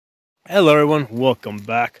Hello everyone, welcome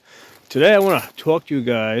back. Today I want to talk to you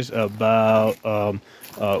guys about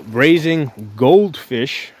raising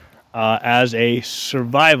goldfish as a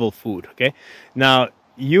survival food, okay? Now,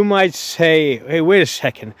 you might say, hey, wait a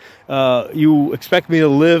second. You expect me to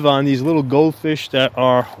live on these little goldfish that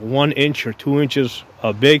are 1 inch or 2 inches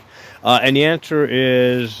big? And the answer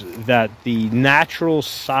is that the natural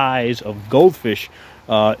size of goldfish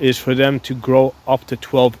is for them to grow up to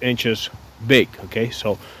 12 inches big, okay?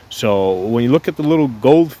 So when you look at the little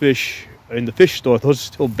goldfish in the fish store, those are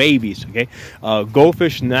still babies, okay?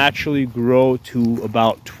 Goldfish naturally grow to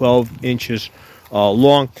about 12 inches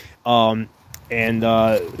long. The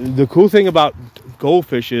cool thing about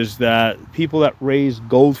goldfish is that people that raise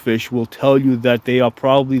goldfish will tell you that they are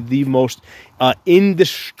probably the most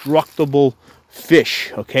indestructible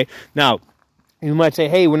fish, okay? Now, you might say,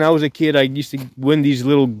 hey, when I was a kid, I used to win these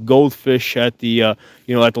little goldfish at the, at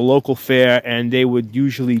the local fair, and they would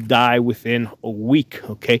usually die within a week,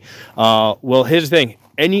 okay? Well, here's the thing.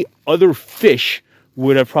 Any other fish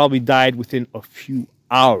would have probably died within a few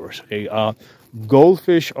hours, okay?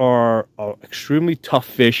 Goldfish are extremely tough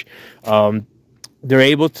fish. They're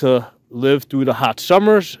able to live through the hot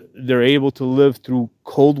summers. They're able to live through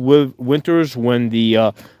cold winters when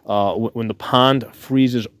the pond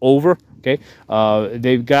freezes over. Okay,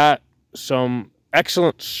 they've got some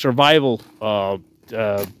excellent survival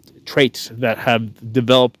traits that have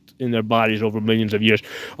developed in their bodies over millions of years.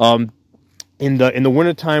 In the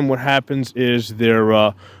wintertime, what happens is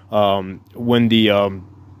they're when the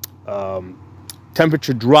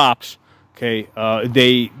temperature drops, okay,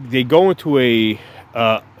 they go into a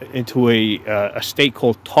state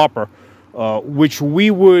called torpor, which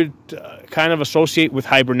we would kind of associate with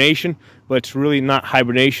hibernation, but it's really not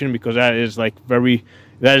hibernation because that is like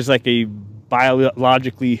a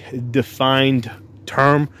biologically defined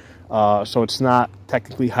term. So it's not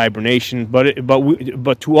technically hibernation, but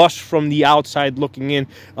to us from the outside looking in,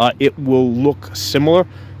 it will look similar.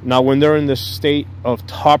 Now, when they're in the state of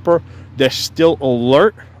torpor, they're still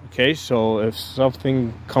alert. Okay, so if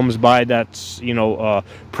something comes by that's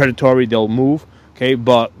predatory, they'll move. Okay,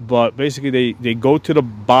 but basically they go to the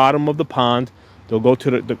bottom of the pond. They'll go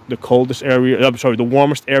to the coldest area. I'm sorry, the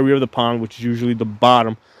warmest area of the pond, which is usually the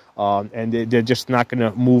bottom. And they're just not going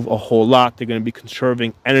to move a whole lot. They're going to be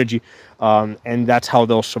conserving energy, and that's how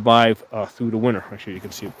they'll survive through the winter. Actually, you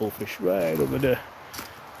can see a goldfish right over there.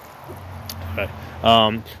 Right.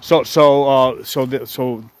 So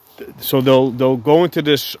they'll go into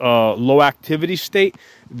this low activity state.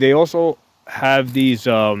 They also have these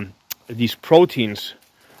proteins.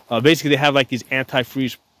 Basically, they have like these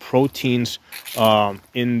antifreeze proteins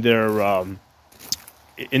in their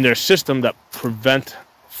system that prevent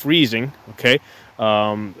freezing. Okay,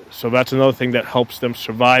 so that's another thing that helps them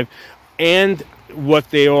survive. And what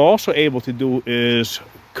they are also able to do is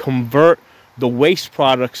convert the waste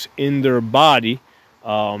products in their body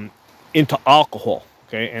into alcohol.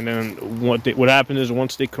 Okay, and then what happens is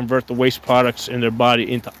once they convert the waste products in their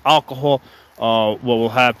body into alcohol, what will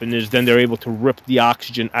happen is then they're able to rip the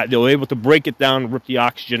oxygen out. They're able to break it down, rip the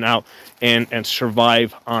oxygen out, and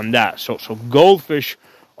survive on that. So goldfish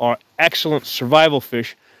are excellent survival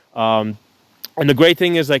fish. And the great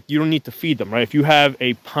thing is, like, you don't need to feed them, right? If you have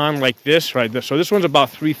a pond like this, right? So this one's about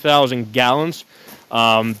 3,000 gallons.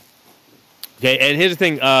 Okay, and here's the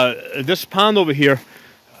thing. This pond over here,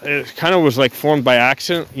 it kind of was like formed by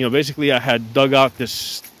accident. Basically I had dug out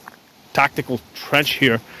this tactical trench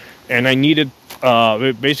here, and I needed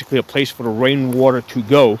basically a place for the rainwater to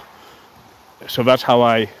go. So that's how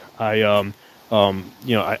I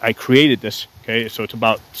created this. Okay, so it's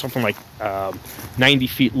about something like 90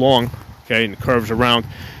 feet long. Okay, and it curves around,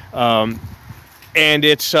 and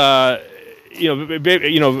it's I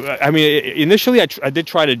mean, initially I did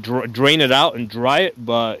try to drain it out and dry it,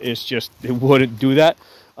 but it wouldn't do that.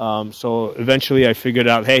 So eventually I figured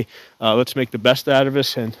out, hey, let's make the best out of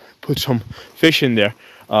this and put some fish in there.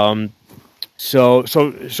 So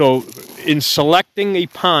in selecting a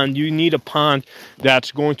pond, you need a pond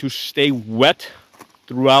that's going to stay wet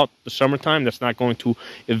throughout the summertime, that's not going to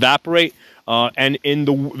evaporate, and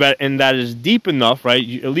that is deep enough, right?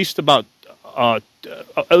 At least a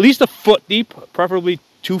foot deep, preferably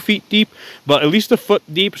 2 feet deep, but at least a foot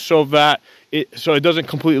deep so that it doesn't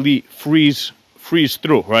completely freeze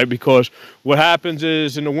through, right? Because what happens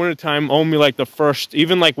is in the wintertime, only like the first,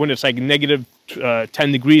 even like when it's like negative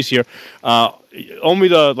 10 degrees here, only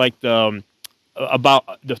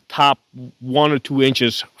about the top 1 or 2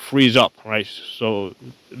 inches freeze up, right? So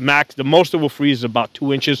the most it will freeze is about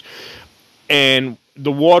 2 inches, and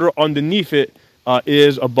the water underneath it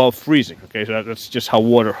is above freezing. Okay, so that's just how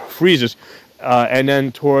water freezes. and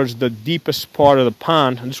then towards the deepest part of the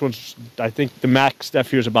pond, and this one's, I think the max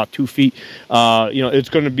depth here is about 2 feet, you know, it's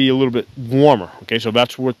going to be a little bit warmer, okay? So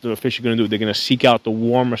that's what the fish are going to do. They're going to seek out the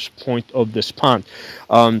warmest point of this pond.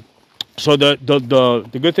 So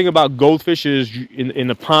the good thing about goldfish is in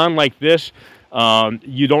a pond like this,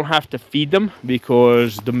 you don't have to feed them,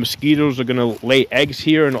 because the mosquitoes are going to lay eggs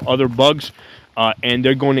here and other bugs, and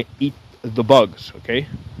they're going to eat the bugs, okay?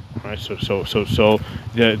 All right, so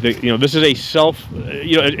you know, this is a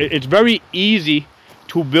you know, it's very easy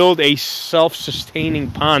to build a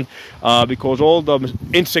self-sustaining pond, because all the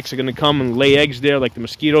insects are going to come and lay eggs there, like the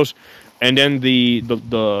mosquitoes, and then the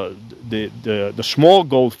small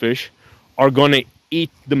goldfish are going to eat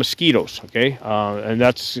the mosquitoes, okay? And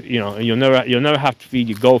that's, you know, you'll never have to feed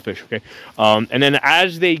your goldfish, okay? And then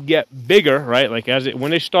as they get bigger, right, like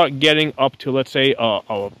when they start getting up to, let's say,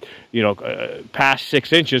 you know, past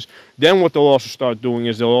 6 inches, then what they'll also start doing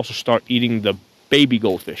is they'll also start eating the baby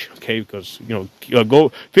goldfish, okay? Because, you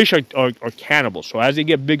know, fish are cannibals. So as they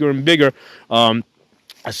get bigger and bigger,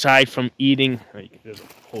 aside from eating, there's a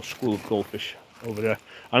whole school of goldfish over there.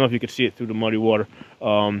 I don't know if you can see it through the muddy water,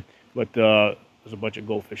 but there's a bunch of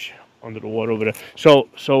goldfish under the water over there. So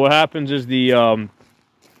what happens is the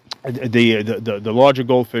larger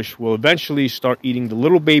goldfish will eventually start eating the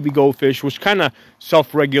little baby goldfish, which kind of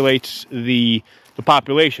self-regulates the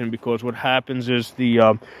population, because what happens is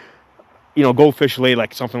you know, goldfish lay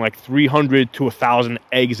like something like 300 to 1,000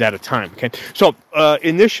 eggs at a time. Okay, so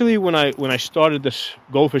initially when I started this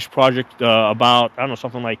goldfish project about, I don't know,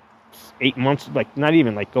 something like 8 months, like not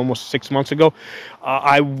even, like almost 6 months ago,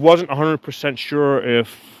 I wasn't 100% sure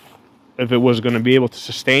if it was going to be able to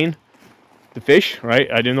sustain the fish, right?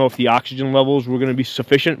 I didn't know if the oxygen levels were going to be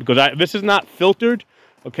sufficient, because this is not filtered,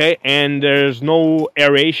 okay, and there's no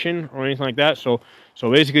aeration or anything like that. So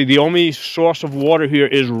basically the only source of water here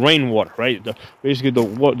is rainwater, right? Basically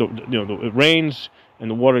it rains and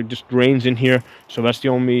the water just drains in here. So that's the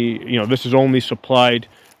only, you know, this is only supplied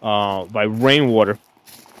by rainwater.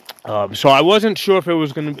 So I wasn't sure if it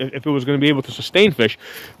was going to be able to sustain fish,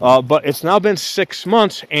 but it's now been 6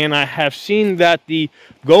 months, and I have seen that the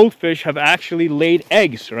goldfish have actually laid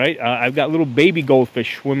eggs. Right, I've got little baby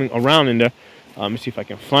goldfish swimming around in there. Let me see if I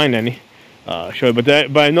can find any. Show you,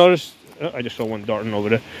 but I noticed I just saw one darting over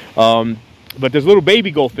there. But there's little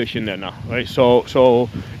baby goldfish in there now, right? So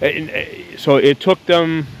it took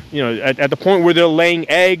them, you know, at the point where they're laying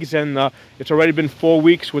eggs, and it's already been 4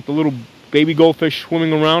 weeks with the little baby goldfish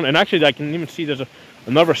swimming around. And actually I can even see there's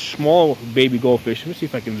another small baby goldfish. Let me see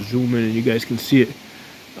if I can zoom in and you guys can see it.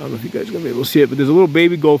 I don't know if you guys are going to be able to see it, but there's a little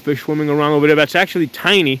baby goldfish swimming around over there that's actually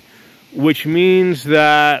tiny, which means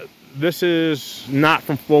that this is not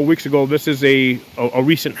from 4 weeks ago. This is a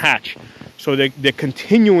recent hatch. So they're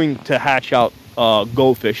continuing to hatch out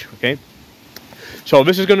goldfish, okay? So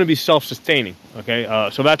this is going to be self-sustaining, okay?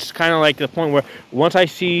 So that's kind of like the point where once I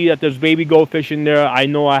see that there's baby goldfish in there, I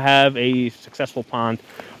know I have a successful pond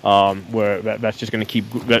where that's just going to keep,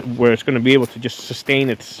 where it's going to be able to just sustain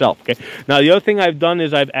itself, okay? Now, the other thing I've done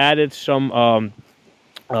is I've added some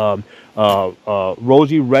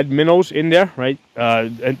rosy red minnows in there, right?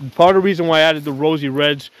 And part of the reason why I added the rosy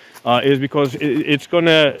reds is because it's going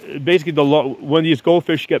to, basically, when these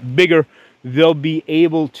goldfish get bigger, they'll be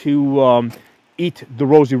able to eat the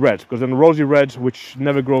rosy reds, because then the rosy reds, which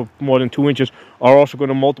never grow more than 2 inches, are also going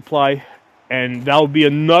to multiply, and that will be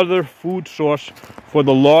another food source for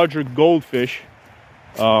the larger goldfish,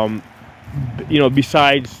 you know,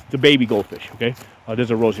 besides the baby goldfish, okay? There's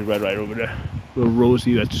a rosy red right over there, little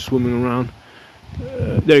rosy that's swimming around.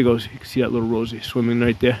 There he goes. You can see that little rosy swimming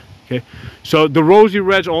right there, okay? So the rosy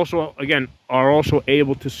reds also, again, are also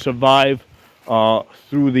able to survive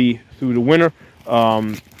through the winter.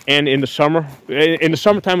 And in the summer, in the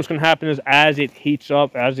summertime, what's going to happen is as it heats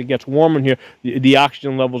up, as it gets warmer in here, the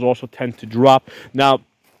oxygen levels also tend to drop. Now,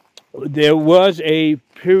 there was a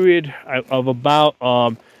period of about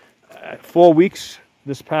 4 weeks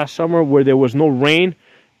this past summer where there was no rain,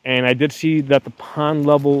 and I did see that the pond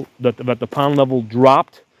level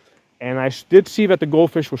dropped, and I did see that the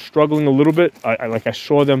goldfish were struggling a little bit. I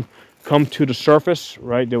saw them come to the surface,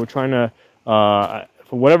 right? They were trying to,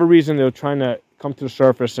 for whatever reason, they were trying to come to the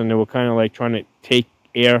surface, and they were kind of like trying to take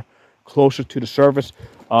air closer to the surface.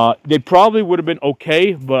 They probably would have been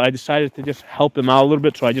okay, but I decided to just help them out a little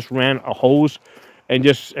bit, so I just ran a hose and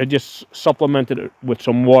just supplemented it with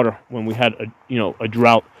some water when we had a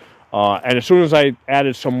drought. And as soon as I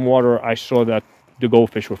added some water, I saw that the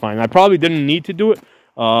goldfish were fine. I probably didn't need to do it,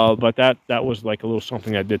 but that was like a little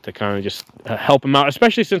something I did to kind of just help them out,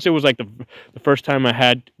 especially since it was like the first time I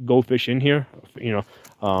had goldfish in here. You know,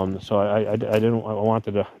 So I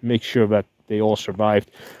wanted to make sure that they all survived.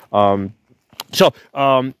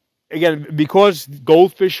 Again, because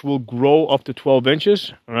goldfish will grow up to 12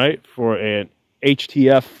 inches, all right, for an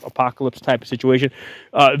HTF apocalypse type of situation,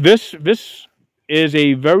 this is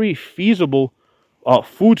a very feasible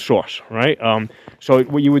food source, right? So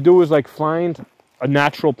what you would do is like find a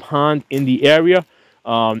natural pond in the area,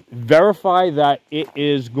 verify that it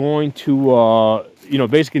is going to,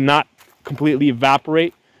 basically not completely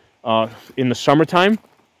evaporate in the summertime,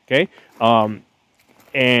 okay?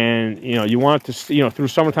 And you want it to, through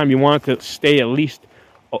summertime, you want it to stay at least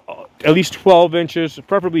 12 inches,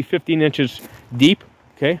 preferably 15 inches deep.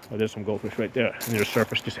 Okay, there's some goldfish right there, and there's a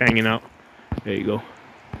surface just hanging out. There you go.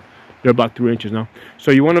 They're about 3 inches now.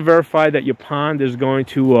 So you want to verify that your pond is going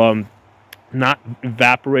to not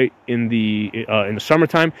evaporate in the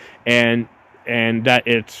summertime, and that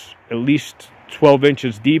it's at least 12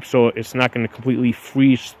 inches deep, so it's not going to completely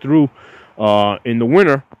freeze through in the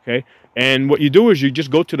winter. Okay. And what you do is you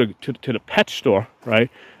just go to the pet store, right?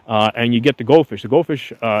 And you get the goldfish. The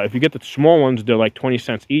goldfish, if you get the small ones, they're like 20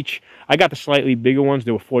 cents each. I got the slightly bigger ones.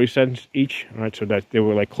 They were 40 cents each, right? So that they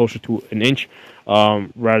were like closer to an inch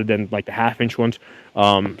rather than like the half-inch ones.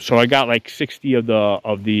 So I got like 60 of the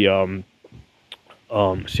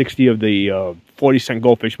 40-cent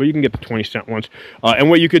goldfish, but you can get the 20-cent ones. And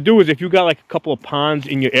what you could do is if you got like a couple of ponds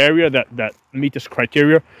in your area that meet this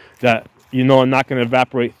criteria, that are not going to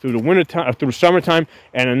evaporate through the winter time, through the summertime,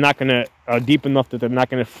 and are not going to deep enough that they're not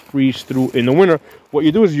going to freeze through in the winter. What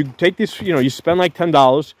you do is you take this, you spend like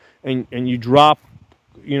 $10, and you drop,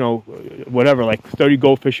 whatever, like 30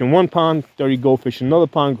 goldfish in one pond, 30 goldfish in another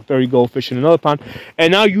pond, 30 goldfish in another pond, and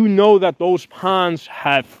now you know that those ponds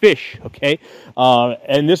have fish. Okay,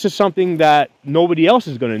 and this is something that nobody else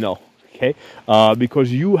is going to know. Okay, because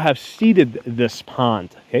you have seeded this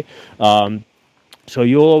pond. Okay. So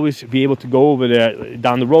you'll always be able to go over there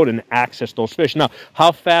down the road and access those fish. Now,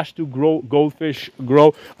 how fast do goldfish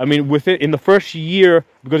grow? I mean, in the first year,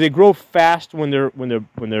 because they grow fast when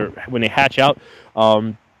they hatch out.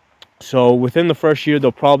 So within the first year,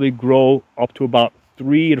 they'll probably grow up to about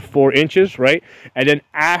 3 to 4 inches, right? And then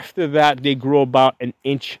after that, they grow about an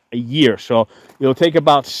inch a year. So it'll take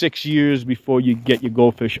about 6 years before you get your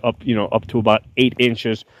goldfish up, up to about 8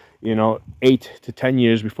 inches. 8 to 10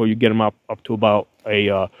 years before you get them up to about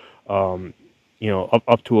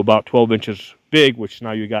up to about 12 inches big, which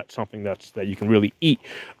now you got something that you can really eat.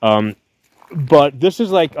 But this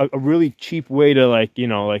is like a really cheap way to like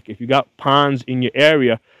if you got ponds in your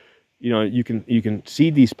area, you can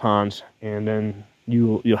seed these ponds, and then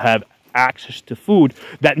you'll have access to food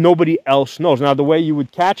that nobody else knows. Now, the way you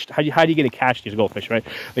would catch, how are you going to catch these goldfish, right?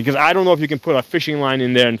 Because I don't know if you can put a fishing line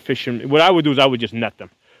in there and fish them. What I would do is I would just net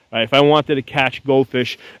them. Right? If I wanted to catch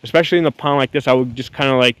goldfish, especially in a pond like this, I would just kind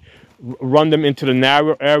of like run them into the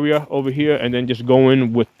narrow area over here, and then just go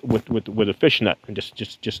in with a fish net and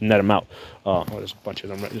just net them out. There's a bunch of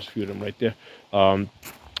them, right? There's a few of them right there.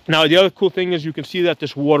 Now, the other cool thing is you can see that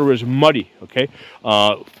this water is muddy. Okay,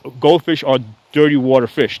 goldfish are dirty water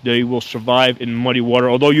fish. They will survive in muddy water.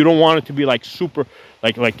 Although you don't want it to be like super,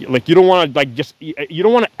 like you don't want to you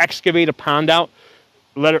don't want to excavate a pond out,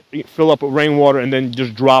 let it fill up with rainwater, and then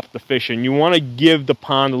just drop the fish in. You want to give the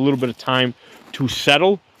pond a little bit of time to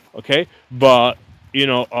settle, okay? But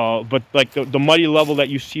but like the muddy level that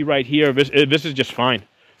you see right here, this is just fine.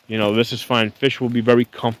 This is fine. Fish will be very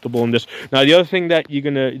comfortable in this. Now, the other thing that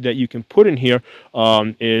you can put in here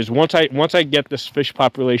is once I get this fish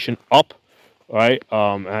population up, all right,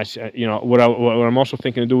 what I'm also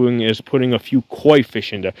thinking of doing is putting a few koi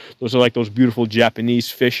fish in there. Those are like those beautiful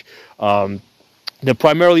Japanese fish. They're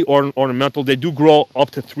primarily ornamental. They do grow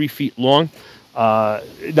up to 3 feet long. Now,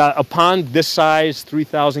 a pond this size,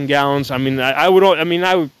 3,000 gallons. I mean, I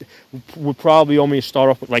would probably only start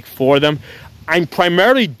off with like 4 of them. I'm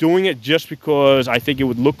primarily doing it just because I think it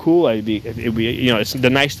would look cool. It'd be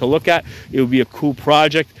they're nice to look at. It would be a cool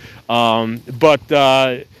project. But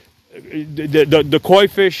the koi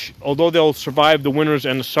fish, although they'll survive the winters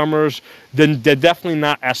and the summers, then they're definitely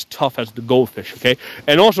not as tough as the goldfish. Okay,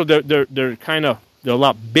 and also they're a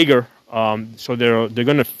lot bigger. So they're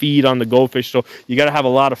going to feed on the goldfish. So you got to have a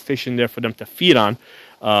lot of fish in there for them to feed on.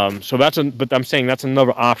 So but I'm saying that's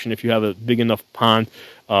another option if you have a big enough pond.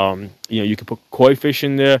 You can put koi fish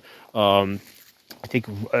in there. I think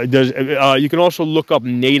you can also look up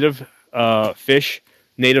native fish,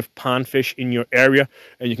 native pond fish in your area,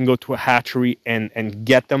 and you can go to a hatchery and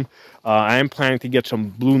get them. I am planning to get some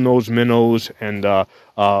blue nose minnows and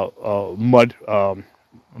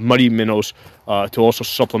muddy minnows to also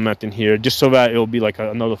supplement in here, just so that it'll be like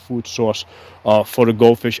another food source for the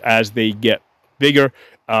goldfish as they get bigger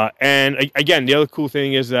Again, the other cool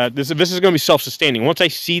thing is that this is going to be self-sustaining. Once I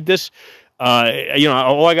seed this, you know,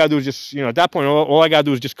 all I gotta do is just, you know, at that point, all I gotta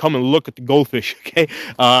do is just come and look at the goldfish. Okay,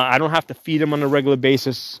 I don't have to feed them on a regular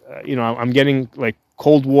basis. You know, I'm getting like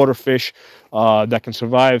cold water fish that can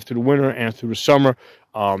survive through the winter and through the summer,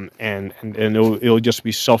 and it'll just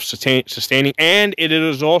be self-sustaining. And it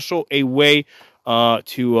is also a way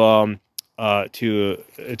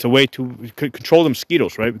it's a way to control the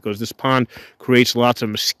mosquitoes, right? Because this pond creates lots of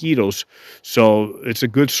mosquitoes, so it's a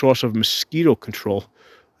good source of mosquito control.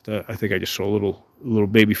 I think I just saw a little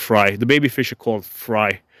baby fry. The baby fish are called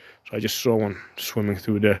fry, so I just saw one swimming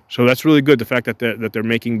through there. So that's really good. The fact that they're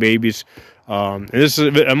making babies. And this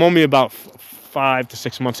is, I'm only about 5 to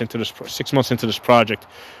 6 months into this. 6 months into this project.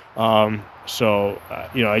 You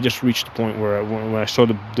know, I just reached the point where when I saw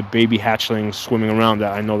the baby hatchlings swimming around,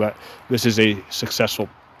 that I know that this is a successful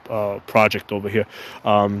project over here.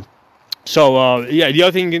 Yeah, the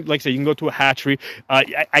other thing, like I said, you can go to a hatchery.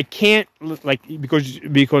 I can't, like,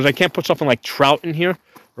 because I can't put something like trout in here,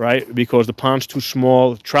 right? Because the pond's too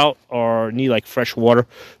small. Trout need like fresh water,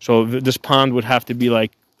 so this pond would have to be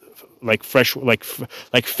like fresh, like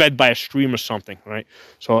fed by a stream or something, right?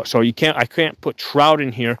 So I can't put trout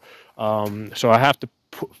in here. So I have to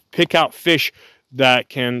pick out fish that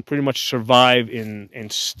can pretty much survive in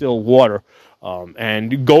still water.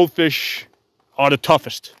 And goldfish are the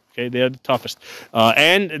toughest. Okay, they're the toughest.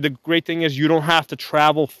 And the great thing is you don't have to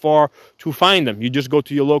travel far to find them. You just go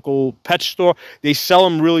to your local pet store. They sell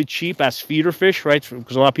them really cheap as feeder fish, right?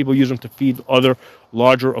 Because a lot of people use them to feed other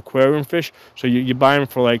larger aquarium fish. So you buy them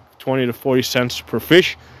for like 20 to 40 cents per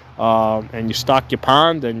fish. And you stock your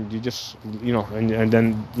pond, and you just, you know, and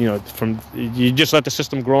then, you know, you just let the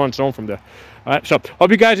system grow on its own from there. All right, so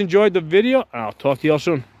hope you guys enjoyed the video. I'll talk to you all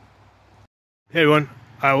soon. Hey everyone,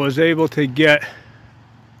 I was able to get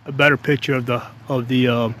a better picture of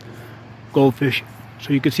the goldfish.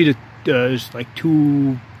 So you can see that there's like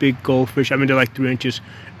 2 big goldfish. I mean, they're like 3 inches,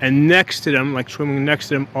 and next to them, like swimming next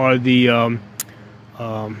to them, are the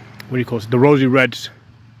what do you call it? The rosy reds.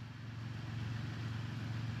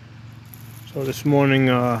 So this morning,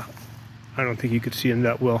 I don't think you could see them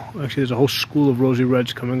that well. Actually, there's a whole school of rosy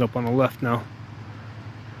reds coming up on the left now.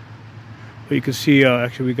 But you can see,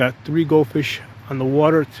 actually, we got 3 goldfish on the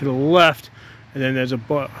water to the left, and then there's a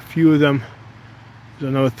few of them. There's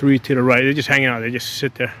another 3 to the right. They're just hanging out. They just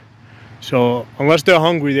sit there. So unless they're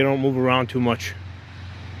hungry, they don't move around too much.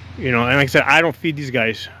 You know, and like I said, I don't feed these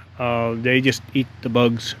guys. They just eat the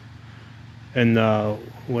bugs and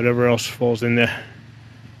whatever else falls in there.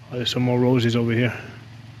 There's some more roses over here.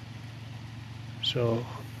 So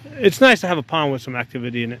it's nice to have a pond with some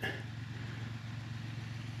activity in it.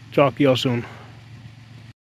 Talk to y'all soon.